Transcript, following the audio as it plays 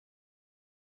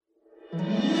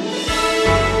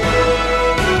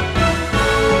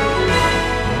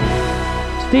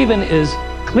Stephen is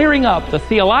clearing up the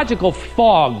theological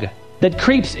fog that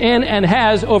creeps in and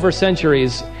has over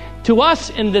centuries. To us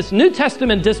in this New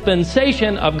Testament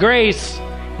dispensation of grace,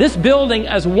 this building,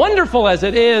 as wonderful as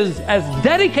it is, as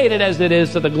dedicated as it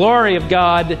is to the glory of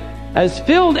God, as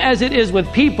filled as it is with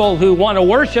people who want to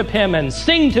worship Him and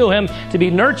sing to Him, to be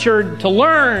nurtured, to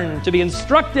learn, to be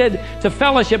instructed, to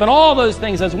fellowship, and all those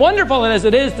things, as wonderful as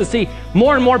it is to see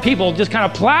more and more people just kind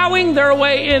of plowing their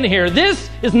way in here, this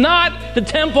is not the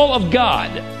temple of God.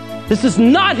 This is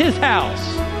not His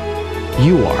house.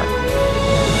 You are.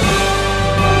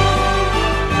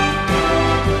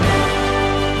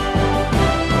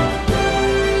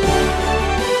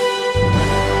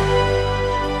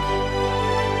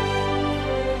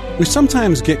 We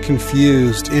sometimes get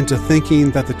confused into thinking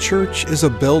that the church is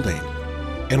a building,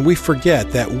 and we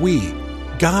forget that we,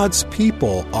 God's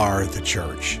people, are the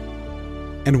church.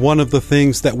 And one of the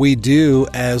things that we do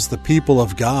as the people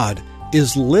of God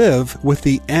is live with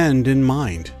the end in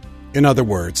mind. In other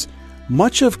words,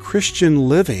 much of Christian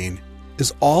living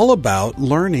is all about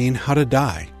learning how to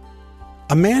die.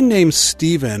 A man named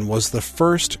Stephen was the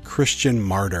first Christian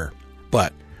martyr,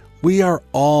 but we are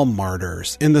all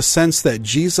martyrs in the sense that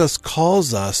Jesus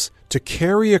calls us to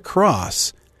carry a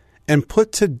cross and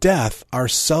put to death our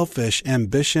selfish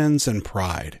ambitions and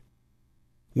pride.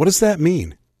 What does that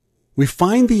mean? We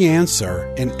find the answer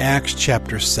in Acts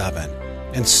chapter 7,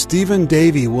 and Stephen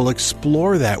Davey will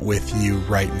explore that with you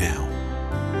right now.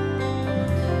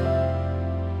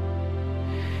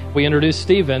 We introduced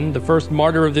Stephen, the first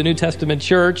martyr of the New Testament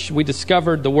church. We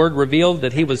discovered the Word revealed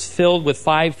that he was filled with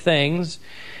 5 things.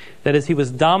 That is, he was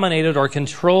dominated or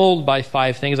controlled by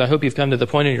 5 things. I hope you've come to the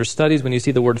point in your studies when you see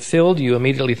the word filled, you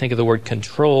immediately think of the word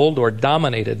controlled or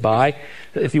dominated by.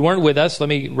 If you weren't with us, let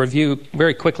me review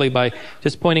very quickly by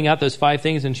just pointing out those 5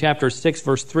 things. In chapter 6,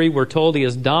 verse 3, we're told he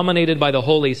is dominated by the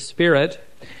Holy Spirit.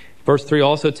 Verse 3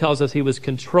 also tells us he was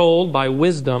controlled by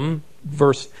wisdom.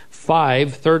 Verse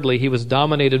 5, thirdly, he was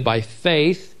dominated by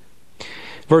faith.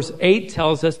 Verse 8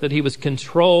 tells us that he was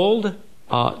controlled,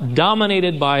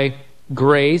 dominated by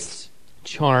grace,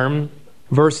 charm.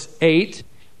 Verse 8,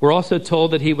 we're also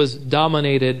told that he was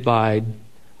dominated by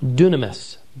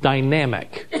dunamis,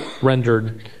 dynamic,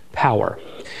 rendered power.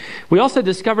 We also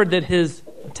discovered that his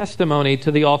testimony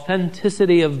to the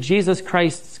authenticity of Jesus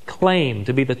Christ's claim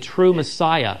to be the true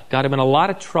Messiah got him in a lot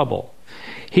of trouble.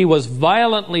 He was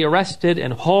violently arrested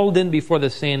and hauled in before the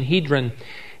Sanhedrin.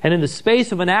 And in the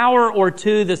space of an hour or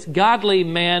two, this godly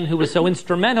man who was so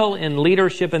instrumental in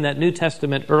leadership in that New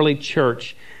Testament early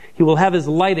church, he will have his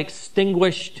light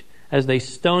extinguished as they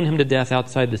stone him to death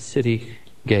outside the city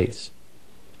gates.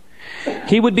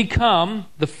 He would become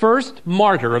the first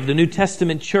martyr of the New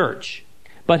Testament church,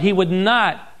 but he would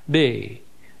not be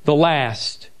the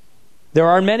last. There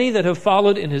are many that have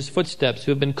followed in his footsteps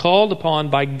who have been called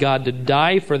upon by God to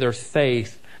die for their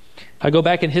faith. I go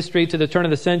back in history to the turn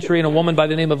of the century, and a woman by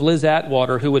the name of Liz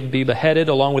Atwater, who would be beheaded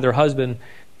along with her husband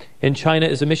in China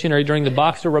as a missionary during the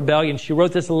Boxer Rebellion. She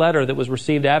wrote this letter that was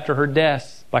received after her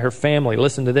death by her family.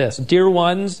 Listen to this. Dear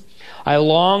ones, I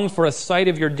long for a sight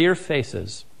of your dear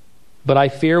faces, but I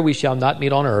fear we shall not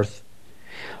meet on earth.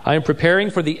 I am preparing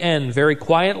for the end very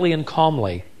quietly and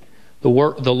calmly. The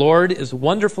Lord is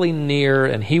wonderfully near,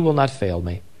 and He will not fail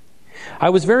me.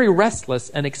 I was very restless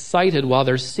and excited while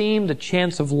there seemed a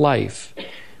chance of life.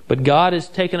 But God has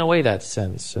taken away that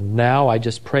sense, and now I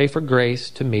just pray for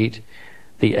grace to meet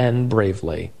the end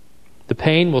bravely. The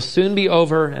pain will soon be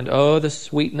over, and oh, the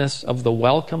sweetness of the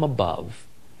welcome above.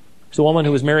 There's a woman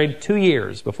who was married 2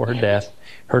 years before her death.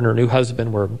 Her and her new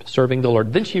husband were serving the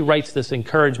Lord. Then she writes this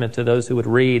encouragement to those who would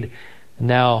read.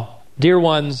 Now, dear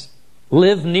ones,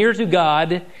 live near to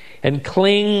God and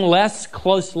cling less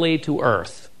closely to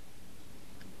earth.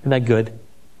 Isn't that good?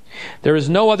 There is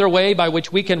no other way by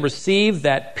which we can receive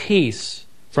that peace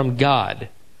from God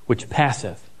which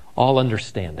passeth all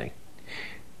understanding.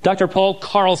 Dr. Paul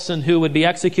Carlson, who would be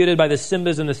executed by the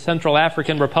Simbas in the Central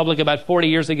African Republic about 40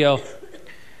 years ago,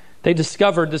 they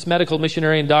discovered this medical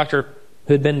missionary and doctor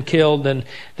who had been killed, and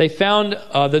they found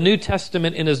the New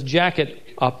Testament in his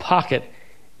jacket pocket.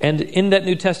 And in that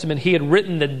New Testament, he had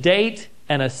written the date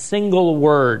and a single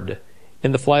word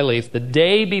in the flyleaf the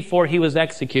day before he was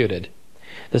executed.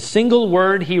 The single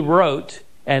word he wrote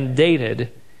and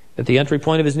dated at the entry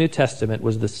point of his New Testament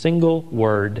was the single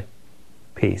word,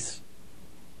 peace.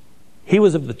 He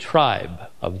was of the tribe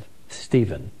of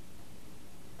Stephen.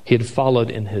 He had followed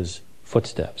in his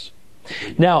footsteps.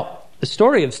 Now, the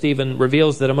story of Stephen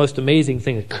reveals that a most amazing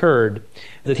thing occurred,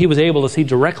 that he was able to see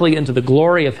directly into the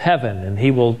glory of heaven, and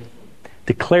he will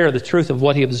declare the truth of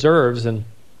what he observes in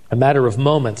a matter of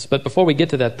moments. But before we get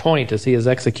to that point as he is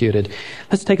executed,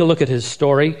 let's take a look at his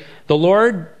story. The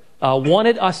Lord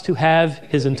wanted us to have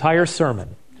his entire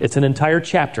sermon. It's an entire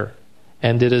chapter.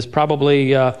 And it is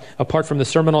probably, apart from the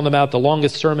Sermon on the Mount, the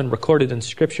longest sermon recorded in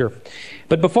Scripture.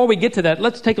 But before we get to that,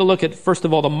 let's take a look at, first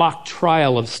of all, the mock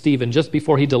trial of Stephen just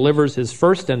before he delivers his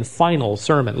first and final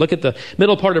sermon. Look at the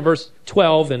middle part of verse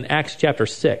 12 in Acts chapter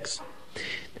 6.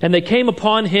 And they came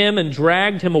upon him and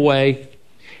dragged him away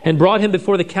and brought him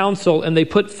before the council, and they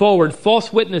put forward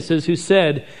false witnesses who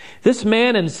said, "This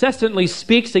man incessantly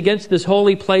speaks against this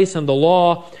holy place and the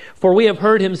law, for we have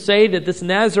heard him say that this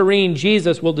Nazarene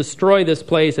Jesus will destroy this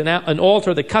place and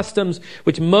alter the customs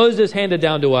which Moses handed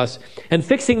down to us." And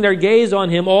fixing their gaze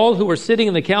on him, all who were sitting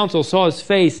in the council saw his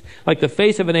face like the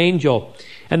face of an angel.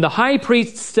 And the high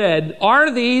priest said,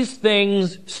 "Are these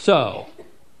things so?"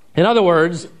 In other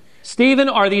words, Stephen,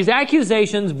 are these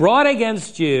accusations brought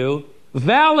against you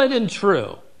valid and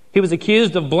true? He was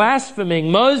accused of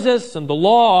blaspheming Moses and the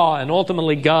law and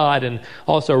ultimately God, and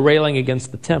also railing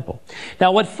against the temple.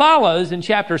 Now, what follows in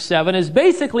chapter 7 is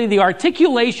basically the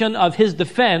articulation of his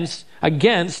defense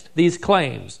against these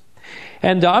claims.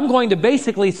 And I'm going to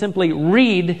basically simply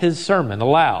read his sermon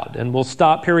aloud, and we'll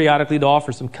stop periodically to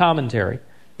offer some commentary.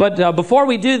 But before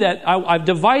we do that, I've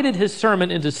divided his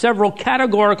sermon into several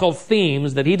categorical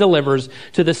themes that he delivers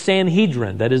to the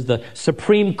Sanhedrin, that is the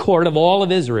supreme court of all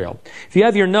of Israel. If you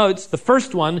have your notes, the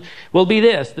first one will be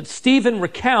this, that Stephen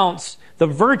recounts the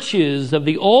virtues of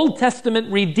the Old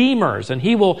Testament redeemers, and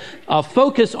he will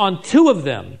focus on two of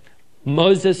them,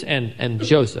 Moses and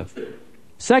Joseph.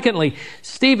 Secondly,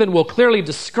 Stephen will clearly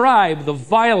describe the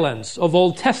violence of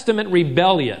Old Testament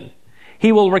rebellion.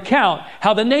 He will recount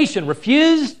how the nation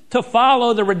refused to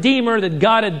follow the Redeemer that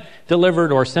God had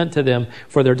delivered or sent to them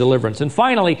for their deliverance. And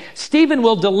finally, Stephen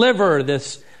will deliver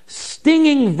this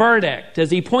stinging verdict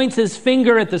as he points his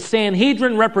finger at the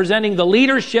Sanhedrin representing the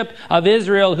leadership of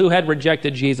Israel who had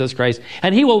rejected Jesus Christ.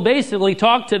 And he will basically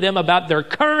talk to them about their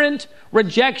current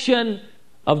rejection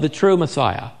of the true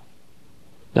Messiah.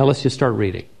 Now let's just start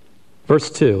reading.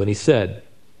 Verse 2, and he said,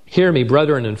 "Hear me,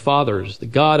 brethren and fathers. The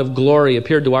God of glory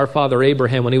appeared to our father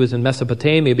Abraham when he was in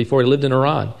Mesopotamia before he lived in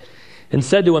Haran, and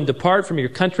said to him, 'Depart from your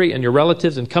country and your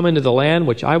relatives and come into the land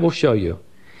which I will show you.'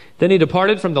 Then he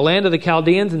departed from the land of the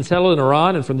Chaldeans and settled in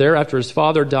Haran, and from there, after his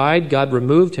father died, God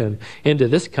removed him into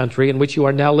this country in which you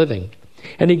are now living.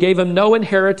 And he gave him no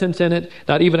inheritance in it,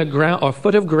 not even a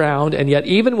foot of ground. And yet,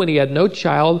 even when he had no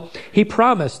child, he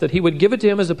promised that he would give it to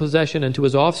him as a possession and to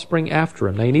his offspring after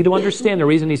him." Now, you need to understand the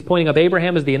reason he's pointing up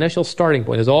Abraham as the initial starting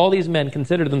point is all these men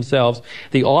considered themselves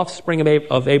the offspring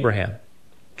of Abraham.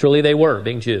 Truly, they were,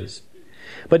 being Jews.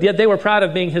 But yet, they were proud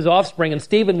of being his offspring. And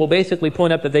Stephen will basically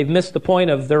point out that they've missed the point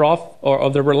of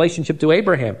their relationship to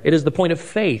Abraham. It is the point of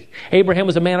faith. Abraham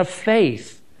was a man of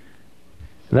faith.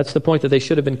 And that's the point that they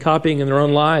should have been copying in their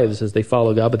own lives as they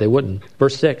follow God, but they wouldn't.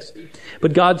 Verse 6,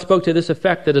 "But God spoke to this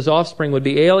effect, that his offspring would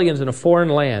be aliens in a foreign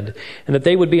land, and that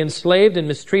they would be enslaved and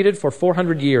mistreated for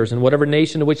 400 years. And whatever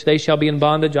nation to which they shall be in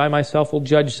bondage, I myself will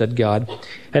judge, said God.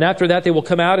 And after that they will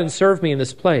come out and serve me in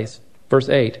this place." Verse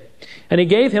 8, "And he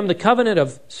gave him the covenant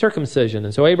of circumcision.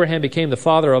 And so Abraham became the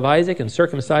father of Isaac and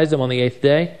circumcised him on the 8th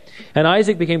day. And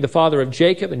Isaac became the father of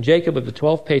Jacob, and Jacob of the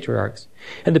 12 patriarchs.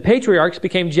 And the patriarchs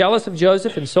became jealous of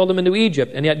Joseph and sold him into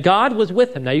Egypt. And yet God was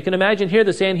with him." Now you can imagine here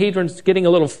the Sanhedrin's getting a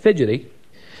little fidgety.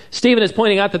 Stephen is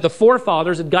pointing out that the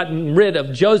forefathers had gotten rid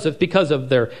of Joseph because of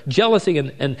their jealousy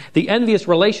and the envious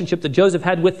relationship that Joseph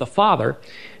had with the father.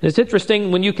 And it's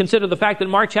interesting when you consider the fact that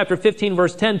Mark chapter 15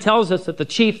 verse 10 tells us that the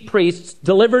chief priests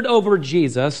delivered over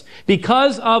Jesus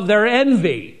because of their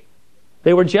envy.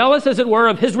 They were jealous, as it were,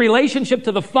 of his relationship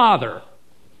to the Father.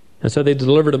 And so they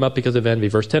delivered him up because of envy.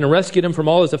 Verse 10, "And rescued him from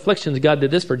all his afflictions. God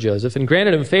did this for Joseph, and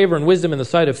granted him favor and wisdom in the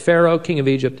sight of Pharaoh, king of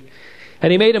Egypt.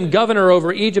 And he made him governor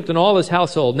over Egypt and all his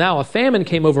household. Now a famine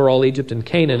came over all Egypt and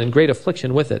Canaan, and great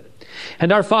affliction with it.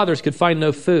 And our fathers could find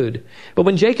no food. But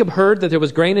when Jacob heard that there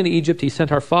was grain in Egypt, he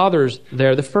sent our fathers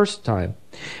there the first time.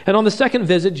 And on the second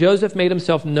visit, Joseph made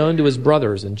himself known to his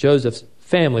brothers, and Joseph's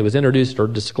family was introduced or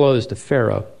disclosed to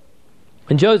Pharaoh.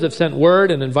 And Joseph sent word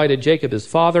and invited Jacob his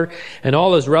father and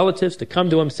all his relatives to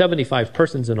come to him, 75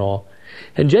 persons in all.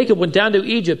 And Jacob went down to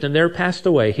Egypt and there passed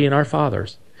away, he and our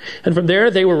fathers. And from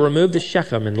there they were removed to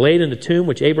Shechem and laid in a tomb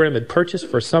which Abraham had purchased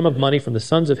for a sum of money from the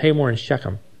sons of Hamor in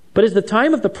Shechem. But as the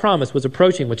time of the promise was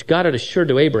approaching, which God had assured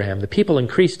to Abraham, the people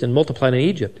increased and multiplied in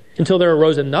Egypt, until there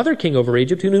arose another king over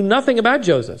Egypt who knew nothing about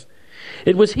Joseph.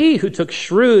 It was he who took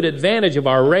shrewd advantage of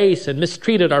our race and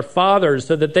mistreated our fathers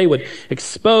so that they would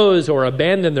expose or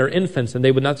abandon their infants and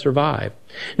they would not survive.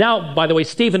 Now, by the way,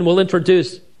 Stephen will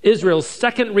introduce Israel's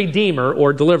second redeemer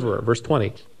or deliverer, verse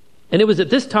 20. And it was at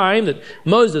this time that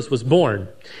Moses was born.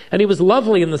 And he was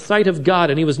lovely in the sight of God,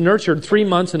 and he was nurtured 3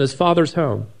 months in his father's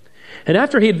home. And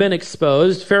after he had been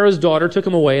exposed, Pharaoh's daughter took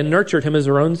him away and nurtured him as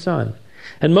her own son.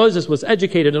 And Moses was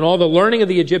educated in all the learning of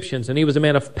the Egyptians, and he was a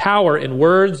man of power in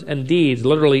words and deeds,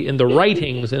 literally in the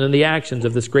writings and in the actions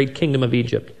of this great kingdom of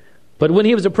Egypt. But when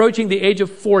he was approaching the age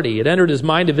of 40, it entered his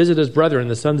mind to visit his brethren,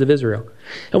 the sons of Israel.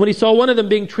 And when he saw one of them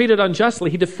being treated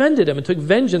unjustly, he defended him and took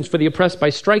vengeance for the oppressed by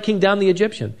striking down the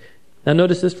Egyptian. Now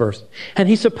notice this verse. And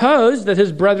he supposed that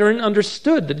his brethren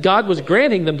understood that God was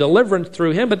granting them deliverance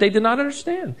through him, but they did not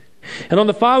understand. And on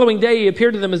the following day he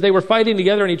appeared to them as they were fighting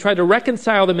together, and he tried to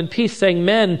reconcile them in peace, saying,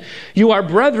 Men, you are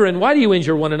brethren, why do you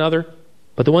injure one another?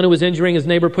 But the one who was injuring his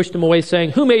neighbor pushed him away,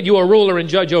 saying, Who made you a ruler and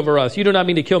judge over us? You do not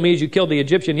mean to kill me as you killed the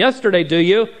Egyptian yesterday, do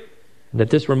you? And at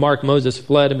this remark Moses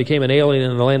fled and became an alien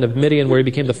in the land of Midian, where he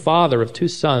became the father of 2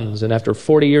 sons. And after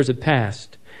 40 years had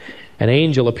passed, an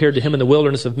angel appeared to him in the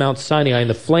wilderness of Mount Sinai in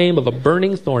the flame of a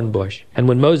burning thorn bush. And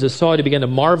when Moses saw it, he began to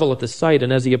marvel at the sight.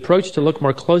 And as he approached to look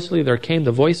more closely, there came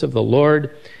the voice of the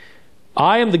Lord.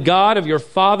 I am the God of your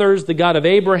fathers, the God of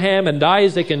Abraham and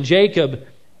Isaac and Jacob.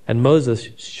 And Moses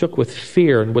shook with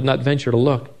fear and would not venture to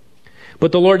look.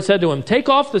 But the Lord said to him, Take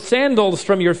off the sandals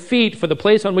from your feet, for the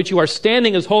place on which you are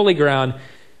standing is holy ground.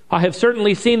 I have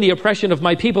certainly seen the oppression of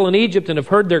my people in Egypt and have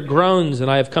heard their groans, and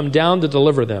I have come down to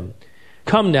deliver them.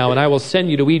 Come now, and I will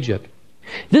send you to Egypt.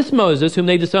 This Moses, whom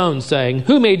they disowned, saying,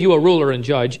 Who made you a ruler and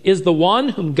judge, is the one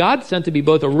whom God sent to be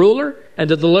both a ruler and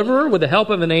a deliverer with the help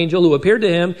of an angel who appeared to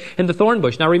him in the thorn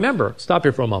bush. Now remember, stop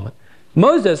here for a moment.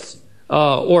 Moses,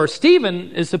 or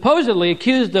Stephen, is supposedly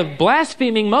accused of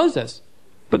blaspheming Moses.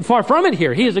 But far from it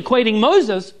here. He is equating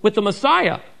Moses with the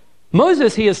Messiah.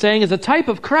 Moses, he is saying, is a type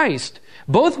of Christ.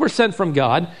 Both were sent from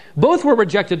God. Both were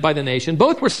rejected by the nation.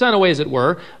 Both were sent away, as it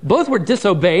were. Both were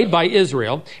disobeyed by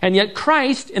Israel. And yet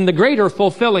Christ, in the greater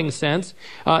fulfilling sense,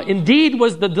 indeed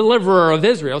was the deliverer of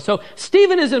Israel. So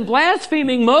Stephen isn't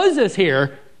blaspheming Moses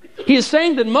here. He is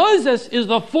saying that Moses is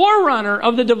the forerunner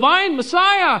of the divine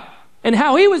Messiah. And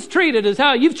how he was treated is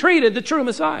how you've treated the true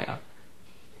Messiah.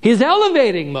 He's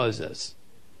elevating Moses.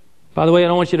 By the way, I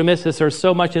don't want you to miss this. There's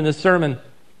so much in this sermon.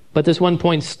 But this one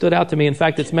point stood out to me. In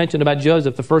fact, it's mentioned about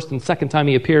Joseph the first and second time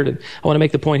he appeared. And I want to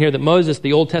make the point here that Moses,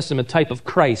 the Old Testament type of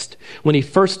Christ, when he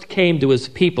first came to his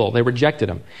people, they rejected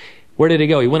him. Where did he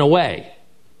go? He went away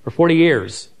for 40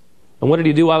 years. And what did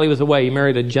he do while he was away? He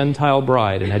married a Gentile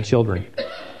bride and had children.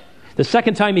 The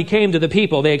second time he came to the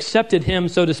people, they accepted him,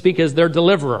 so to speak, as their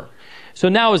deliverer. So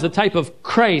now as the type of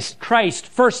Christ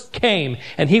first came,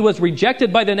 and he was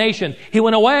rejected by the nation. He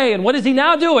went away, and what is he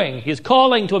now doing? He's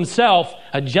calling to himself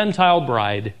a Gentile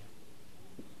bride.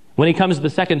 When he comes the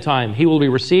second time, he will be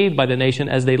received by the nation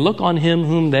as they look on him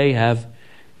whom they have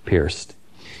pierced.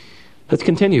 Let's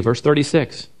continue, verse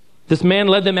 36. This man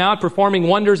led them out, performing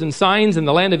wonders and signs in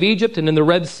the land of Egypt and in the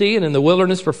Red Sea and in the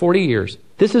wilderness for 40 years.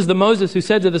 This is the Moses who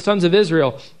said to the sons of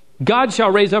Israel, God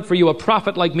shall raise up for you a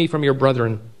prophet like me from your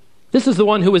brethren. This is the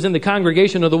one who was in the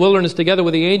congregation of the wilderness together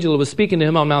with the angel who was speaking to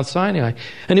him on Mount Sinai.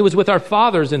 And he was with our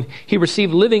fathers, and he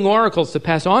received living oracles to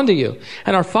pass on to you.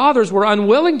 And our fathers were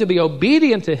unwilling to be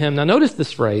obedient to him. Now notice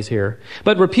this phrase here.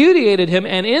 But repudiated him,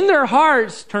 and in their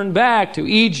hearts turned back to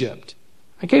Egypt.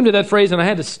 I came to that phrase and I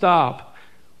had to stop.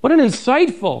 What an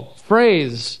insightful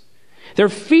phrase. Their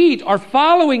feet are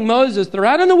following Moses. They're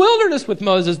out in the wilderness with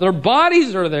Moses. Their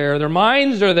bodies are there. Their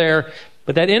minds are there.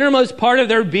 But that innermost part of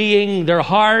their being, their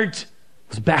heart,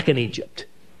 was back in Egypt.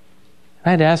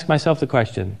 I had to ask myself the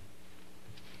question,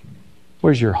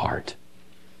 where's your heart?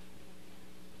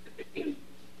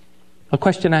 A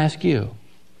question I ask you.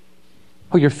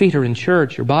 Oh, your feet are in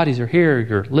church, your bodies are here,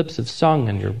 your lips have sung,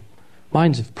 and your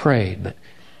minds have prayed, but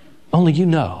only you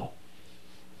know.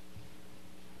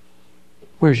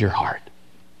 Where's your heart?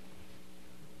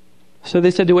 So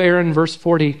they said to Aaron, verse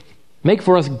 40, make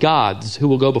for us gods who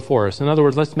will go before us. In other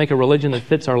words, let's make a religion that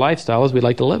fits our lifestyle as we'd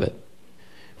like to live it.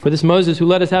 For this Moses who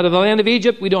led us out of the land of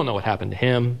Egypt, we don't know what happened to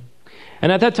him.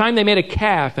 And at that time they made a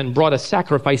calf and brought a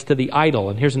sacrifice to the idol.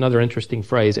 And here's another interesting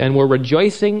phrase. And were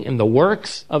rejoicing in the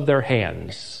works of their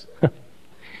hands.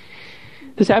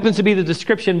 This happens to be the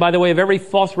description, by the way, of every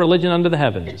false religion under the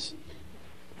heavens.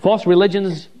 False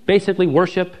religions basically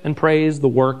worship and praise the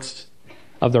works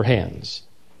of their hands.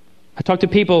 I talk to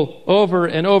people over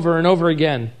and over and over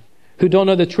again who don't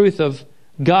know the truth of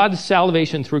God's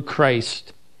salvation through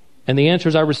Christ. And the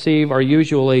answers I receive are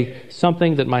usually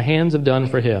something that my hands have done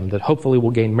for him that hopefully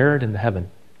will gain merit in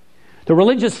heaven. The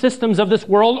religious systems of this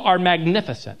world are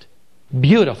magnificent,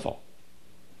 beautiful,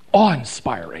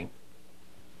 awe-inspiring.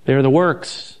 They are the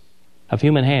works of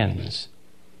human hands.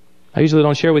 I usually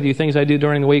don't share with you things I do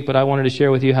during the week, but I wanted to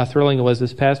share with you how thrilling it was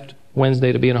this past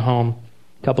Wednesday to be in a home.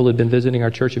 A couple had been visiting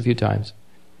our church a few times.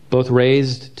 Both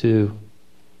raised to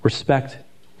respect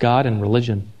God and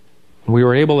religion. We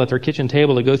were able at their kitchen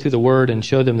table to go through the Word and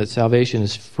show them that salvation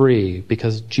is free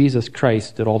because Jesus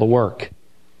Christ did all the work.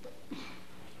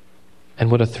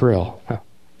 And what a thrill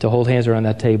to hold hands around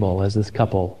that table as this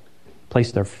couple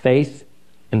placed their faith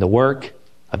in the work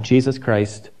of Jesus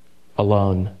Christ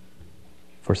alone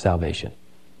for salvation.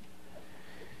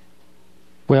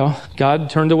 Well, God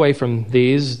turned away from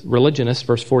these religionists,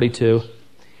 verse 42,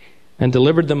 and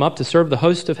delivered them up to serve the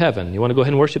host of heaven. You want to go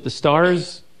ahead and worship the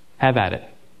stars? Have at it.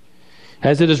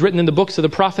 As it is written in the books of the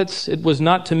prophets, it was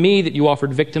not to me that you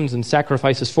offered victims and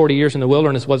sacrifices 40 years in the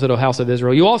wilderness, was it, O house of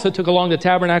Israel? You also took along the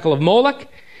tabernacle of Moloch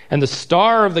and the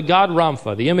star of the god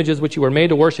Rampha, the images which you were made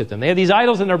to worship them. They had these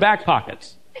idols in their back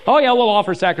pockets. Oh yeah, we'll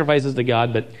offer sacrifices to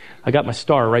God, but I got my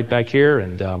star right back here,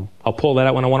 and I'll pull that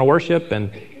out when I want to worship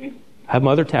and have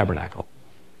my other tabernacle.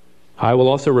 I will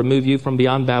also remove you from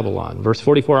beyond Babylon. Verse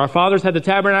 44, our fathers had the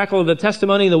tabernacle of the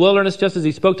testimony in the wilderness, just as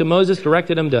he spoke to Moses,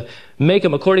 directed him to make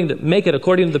it according to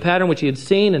the pattern which he had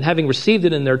seen, and having received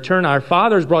it in their turn, our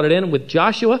fathers brought it in with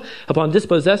Joshua upon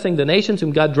dispossessing the nations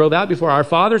whom God drove out before our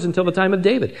fathers until the time of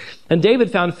David. And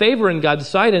David found favor in God's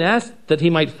sight and asked that he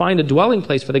might find a dwelling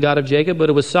place for the God of Jacob, but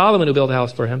it was Solomon who built a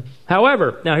house for him.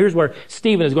 However, now here's where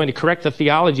Stephen is going to correct the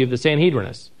theology of the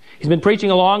Sanhedrinists. He's been preaching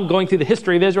along, going through the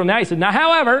history of Israel. Now he said,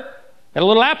 however, got a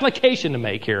little application to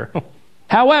make here.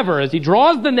 However, as he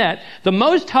draws the net, the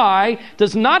Most High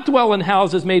does not dwell in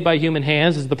houses made by human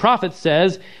hands, as the prophet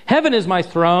says, heaven is my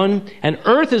throne, and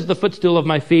earth is the footstool of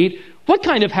my feet. What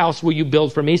kind of house will you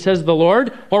build for me, says the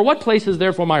Lord? Or what place is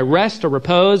there for my rest or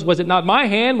repose? Was it not my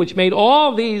hand which made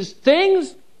all these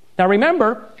things? Now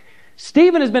remember,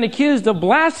 Stephen has been accused of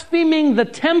blaspheming the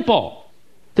temple.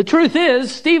 The truth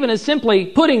is, Stephen is simply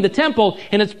putting the temple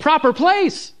in its proper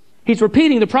place. He's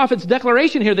repeating the prophet's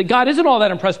declaration here that God isn't all that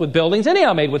impressed with buildings,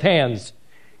 anyhow made with hands.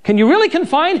 Can you really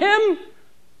confine him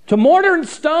to mortar and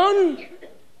stone?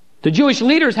 The Jewish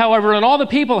leaders, however, and all the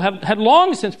people had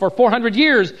long since, for 400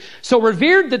 years, so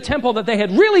revered the temple that they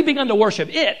had really begun to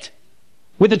worship it,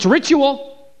 with its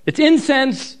ritual, its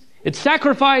incense, its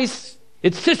sacrifice,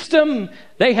 its system.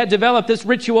 They had developed this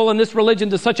ritual and this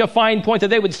religion to such a fine point that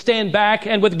they would stand back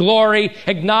and with glory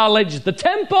acknowledge the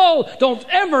temple. Don't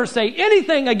ever say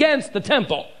anything against the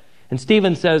temple. And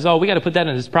Stephen says, we got to put that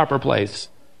in its proper place.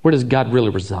 Where does God really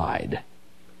reside?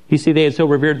 You see, they had so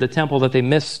revered the temple that they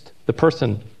missed the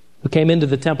person who came into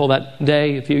the temple that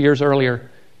day a few years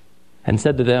earlier and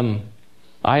said to them,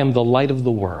 I am the light of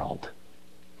the world.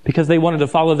 Because they wanted to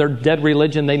follow their dead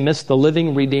religion, they missed the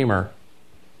living Redeemer,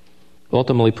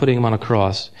 ultimately putting him on a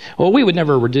cross. Well, we would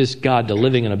never reduce God to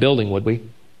living in a building, would we?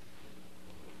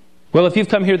 Well, if you've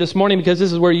come here this morning because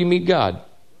this is where you meet God,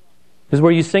 this is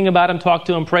where you sing about him, talk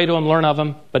to him, pray to him, learn of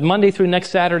him, but Monday through next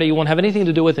Saturday you won't have anything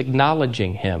to do with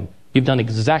acknowledging him. You've done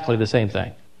exactly the same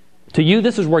thing. To you,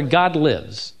 this is where God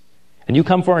lives, and you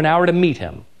come for an hour to meet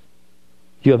him.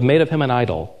 You have made of him an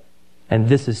idol, and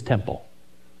this is temple.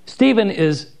 Stephen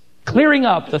is clearing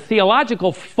up the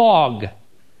theological fog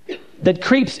that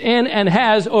creeps in and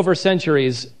has over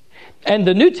centuries. And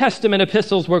the New Testament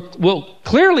epistles will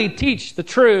clearly teach the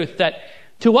truth that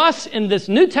to us in this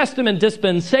New Testament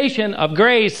dispensation of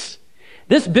grace,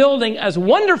 this building, as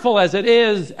wonderful as it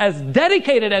is, as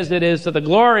dedicated as it is to the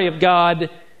glory of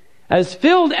God, as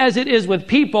filled as it is with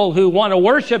people who want to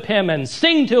worship him and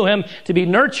sing to him, to be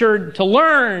nurtured, to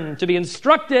learn, to be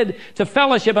instructed, to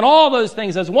fellowship, and all those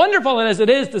things, as wonderful as it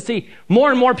is to see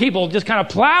more and more people just kind of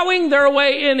plowing their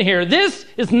way in here. This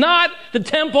is not the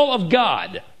temple of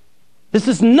God. This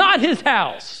is not his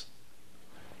house.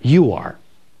 You are.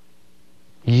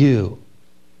 You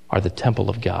are the temple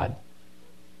of God.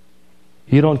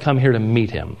 You don't come here to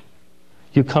meet him.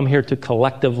 You come here to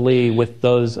collectively, with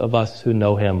those of us who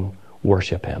know him,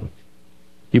 worship him.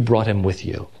 You brought him with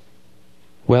you.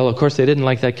 Well, of course, they didn't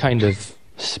like that kind of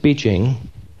speeching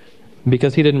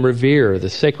because he didn't revere the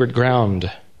sacred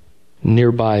ground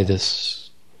nearby this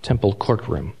temple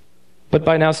courtroom. But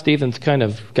by now, Stephen's kind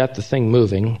of got the thing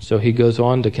moving, so he goes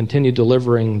on to continue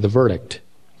delivering the verdict.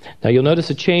 Now, you'll notice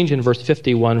a change in verse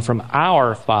 51 from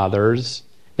our fathers.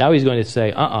 Now he's going to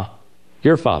say,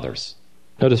 your fathers.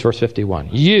 Notice verse 51.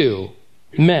 You,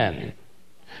 men,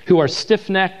 who are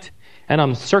stiff-necked and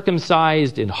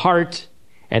uncircumcised in heart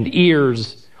and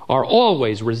ears, are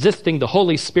always resisting the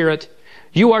Holy Spirit.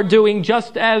 You are doing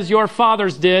just as your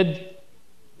fathers did.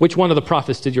 Which one of the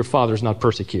prophets did your fathers not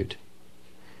persecute?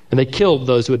 And they killed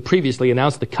those who had previously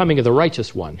announced the coming of the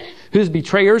righteous one, whose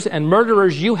betrayers and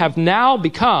murderers you have now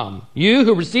become, you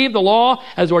who received the law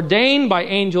as ordained by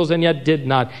angels and yet did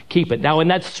not keep it. Now, in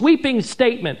that sweeping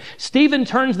statement, Stephen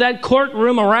turns that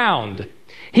courtroom around.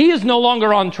 He is no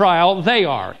longer on trial, they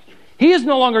are. He is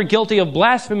no longer guilty of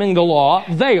blaspheming the law,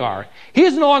 they are. He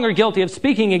is no longer guilty of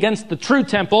speaking against the true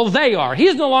temple, they are. He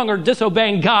is no longer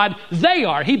disobeying God, they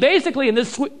are. He basically, in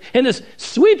this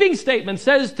sweeping statement,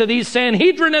 says to these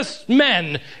Sanhedrinist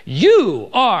men,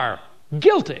 you are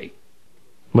guilty.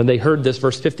 When they heard this,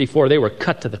 verse 54, they were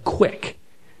cut to the quick.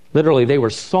 Literally, they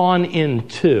were sawn in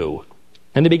two.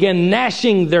 And they began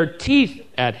gnashing their teeth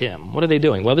at him. What are they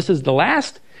doing? Well, this is the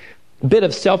last bit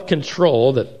of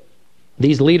self-control that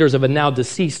these leaders of a now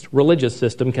deceased religious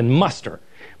system can muster.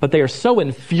 But they are so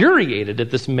infuriated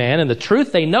at this man and the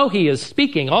truth they know he is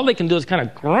speaking, all they can do is kind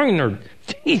of grind their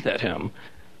teeth at him.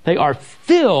 They are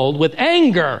filled with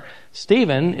anger.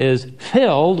 Stephen is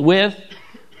filled with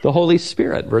the Holy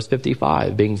Spirit. Verse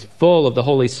 55, being full of the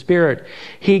Holy Spirit,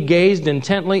 he gazed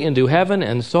intently into heaven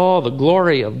and saw the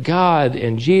glory of God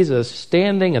and Jesus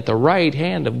standing at the right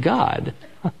hand of God.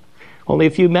 Only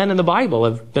a few men in the Bible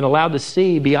have been allowed to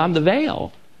see beyond the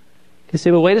veil. You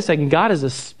say, well, wait a second, God is a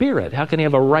spirit. How can he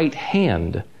have a right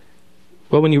hand?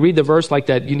 Well, when you read the verse like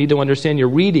that, you need to understand you're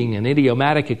reading an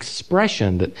idiomatic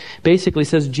expression that basically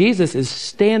says Jesus is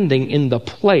standing in the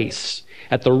place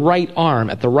at the right arm,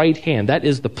 at the right hand. That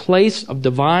is the place of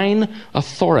divine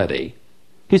authority.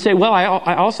 You say, well,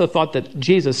 I also thought that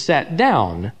Jesus sat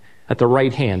down at the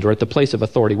right hand or at the place of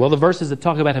authority. Well, the verses that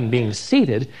talk about him being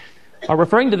seated are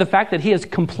referring to the fact that he has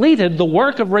completed the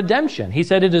work of redemption. He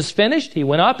said it is finished. He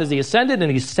went up as he ascended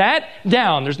and he sat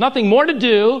down. There's nothing more to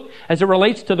do as it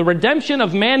relates to the redemption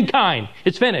of mankind.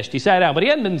 It's finished. He sat down. But he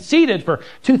hadn't been seated for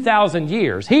 2,000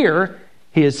 years. Here,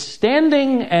 he is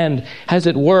standing and, as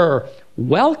it were,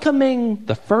 welcoming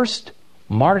the first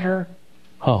martyr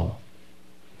home.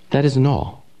 That isn't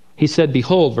all. He said,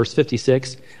 behold, verse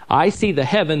 56, I see the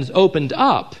heavens opened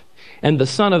up and the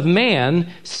Son of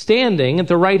Man standing at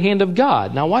the right hand of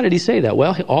God. Now, why did he say that?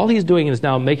 Well, all he's doing is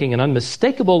now making an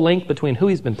unmistakable link between who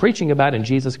he's been preaching about and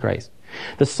Jesus Christ.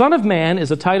 The Son of Man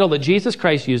is a title that Jesus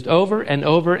Christ used over and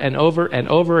over and over and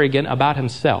over again about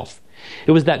himself.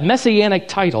 It was that messianic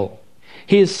title.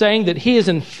 He is saying that he is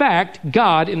in fact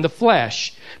God in the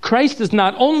flesh. Christ is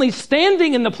not only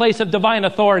standing in the place of divine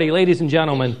authority, ladies and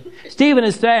gentlemen. Stephen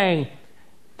is saying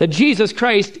that Jesus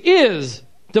Christ is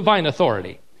divine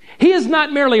authority. He is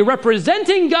not merely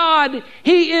representing God,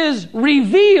 he is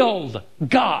revealed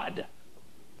God.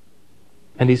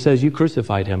 And he says, you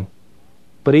crucified him.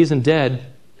 But he isn't dead.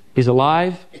 He's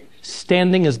alive,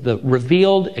 standing as the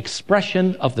revealed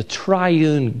expression of the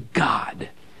triune God.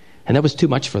 And that was too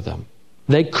much for them.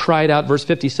 They cried out, verse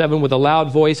 57, with a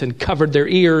loud voice and covered their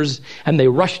ears, and they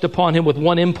rushed upon him with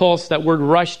one impulse. That word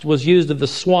rushed was used of the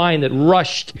swine that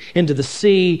rushed into the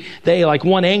sea. They, like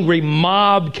one angry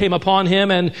mob, came upon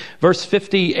him. And verse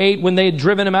 58, when they had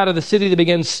driven him out of the city, they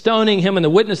began stoning him, and the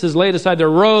witnesses laid aside their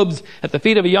robes at the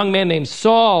feet of a young man named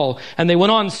Saul. And they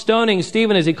went on stoning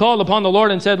Stephen as he called upon the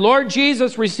Lord and said, Lord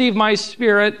Jesus, receive my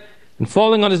spirit. And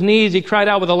falling on his knees, he cried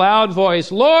out with a loud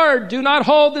voice, Lord, do not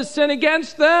hold this sin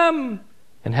against them.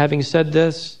 And having said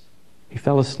this, he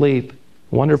fell asleep.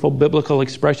 Wonderful biblical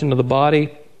expression of the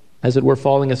body, as it were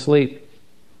falling asleep,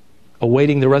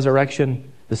 awaiting the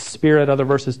resurrection. The Spirit, other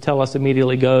verses tell us,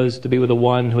 immediately goes to be with the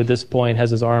one who at this point has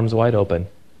his arms wide open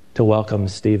to welcome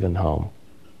Stephen home.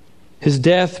 His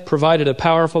death provided a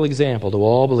powerful example to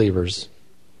all believers.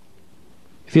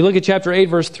 If you look at chapter 8,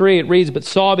 verse 3, it reads, But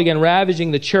Saul began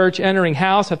ravaging the church, entering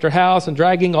house after house and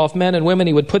dragging off men and women.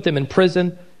 He would put them in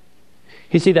prison.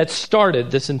 You see, that started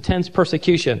this intense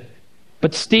persecution.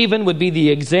 But Stephen would be the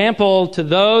example to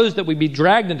those that would be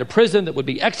dragged into prison, that would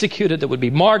be executed, that would be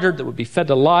martyred, that would be fed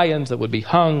to lions, that would be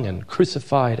hung and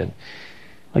crucified. And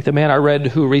like the man I read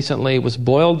who recently was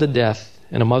boiled to death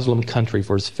in a Muslim country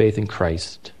for his faith in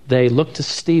Christ. They looked to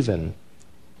Stephen,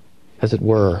 as it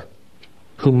were,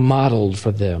 who modeled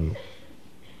for them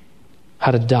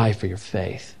how to die for your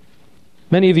faith.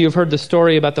 Many of you have heard the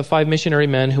story about the 5 missionary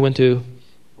men who went to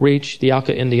reach the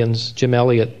Auca Indians. Jim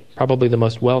Elliot, probably the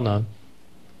most well-known.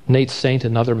 Nate Saint,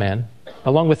 another man,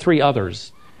 along with 3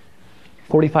 others,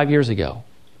 45 years ago.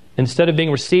 Instead of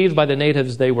being received by the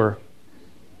natives, they were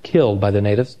killed by the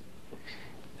natives.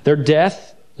 Their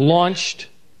death launched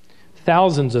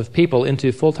thousands of people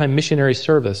into full-time missionary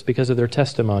service because of their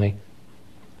testimony.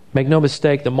 Make no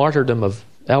mistake, the martyrdom of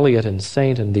Elliot and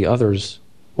Saint and the others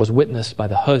was witnessed by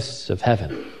the hosts of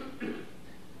heaven.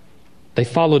 They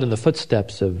followed in the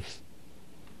footsteps of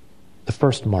the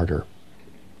first martyr.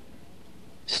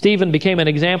 Stephen became an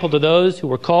example to those who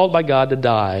were called by God to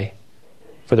die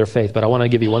for their faith. But I want to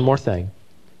give you one more thing.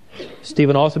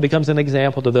 Stephen also becomes an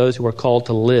example to those who are called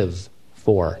to live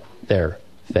for their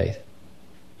faith.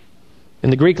 In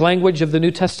the Greek language of the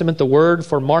New Testament, the word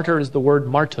for martyr is the word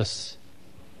martus.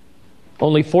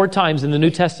 Only 4 times in the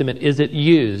New Testament is it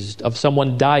used of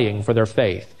someone dying for their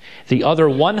faith. The other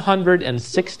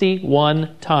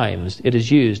 161 times it is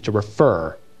used to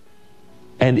refer,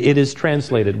 and it is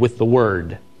translated with the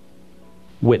word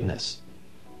witness,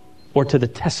 or to the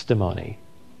testimony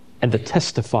and the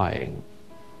testifying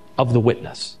of the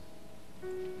witness.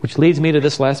 Which leads me to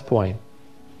this last point.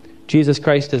 Jesus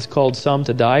Christ has called some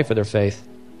to die for their faith.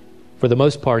 For the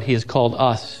most part, He has called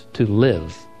us to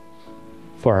live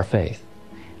for our faith.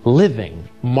 Living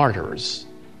martyrs.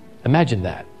 Imagine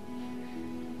that.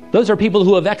 Those are people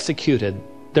who have executed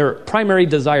their primary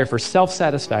desire for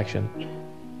self-satisfaction,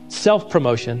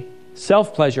 self-promotion,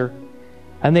 self-pleasure,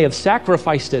 and they have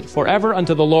sacrificed it forever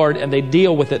unto the Lord, and they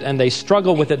deal with it and they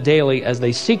struggle with it daily as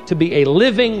they seek to be a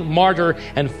living martyr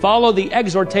and follow the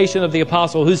exhortation of the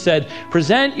apostle who said,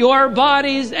 present your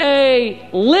bodies a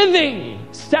living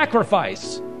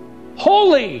sacrifice,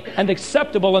 holy and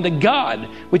acceptable unto God,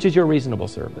 which is your reasonable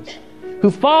service. Who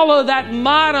follow that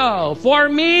motto, for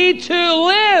me to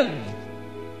live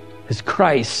is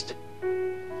Christ,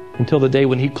 until the day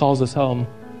when He calls us home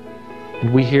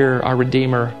and we hear our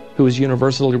Redeemer, who is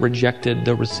universally rejected,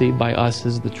 though received by us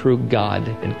as the true God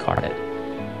incarnate.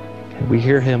 And we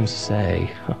hear Him say,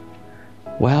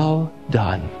 well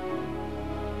done,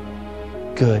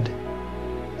 good,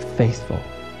 faithful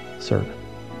servant.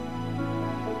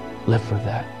 Live for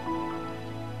that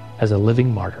as a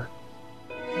living martyr.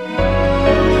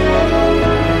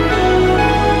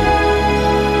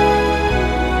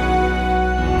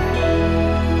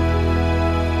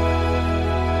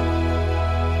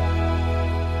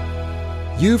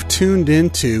 You've tuned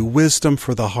into Wisdom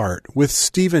for the Heart with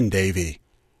Stephen Davey.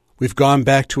 We've gone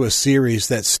back to a series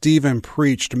that Stephen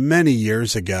preached many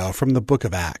years ago from the book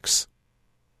of Acts.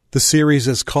 The series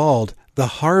is called The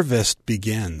Harvest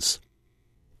Begins.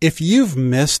 If you've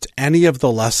missed any of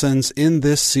the lessons in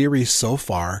this series so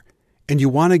far and you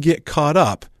want to get caught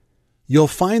up, you'll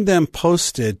find them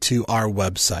posted to our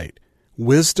website,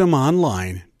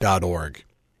 wisdomonline.org.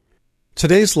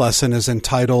 Today's lesson is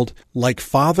entitled, Like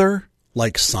Father,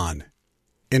 Like Son.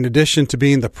 In addition to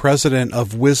being the president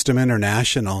of Wisdom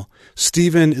International,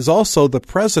 Stephen is also the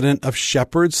president of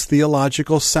Shepherd's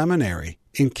Theological Seminary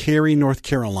in Cary, North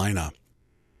Carolina.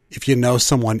 If you know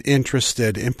someone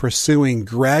interested in pursuing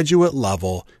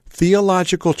graduate-level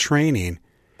theological training,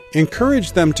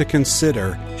 encourage them to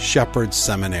consider Shepherd's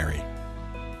Seminary.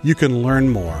 You can learn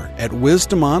more at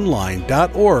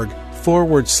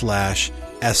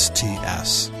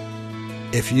wisdomonline.org/STS.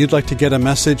 If you'd like to get a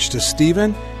message to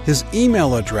Stephen, his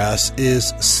email address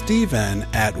is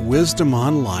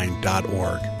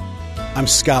stephen@wisdomonline.org. I'm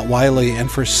Scott Wiley,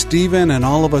 and for Stephen and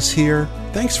all of us here,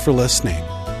 thanks for listening.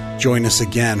 Join us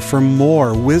again for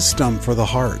more Wisdom for the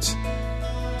Heart.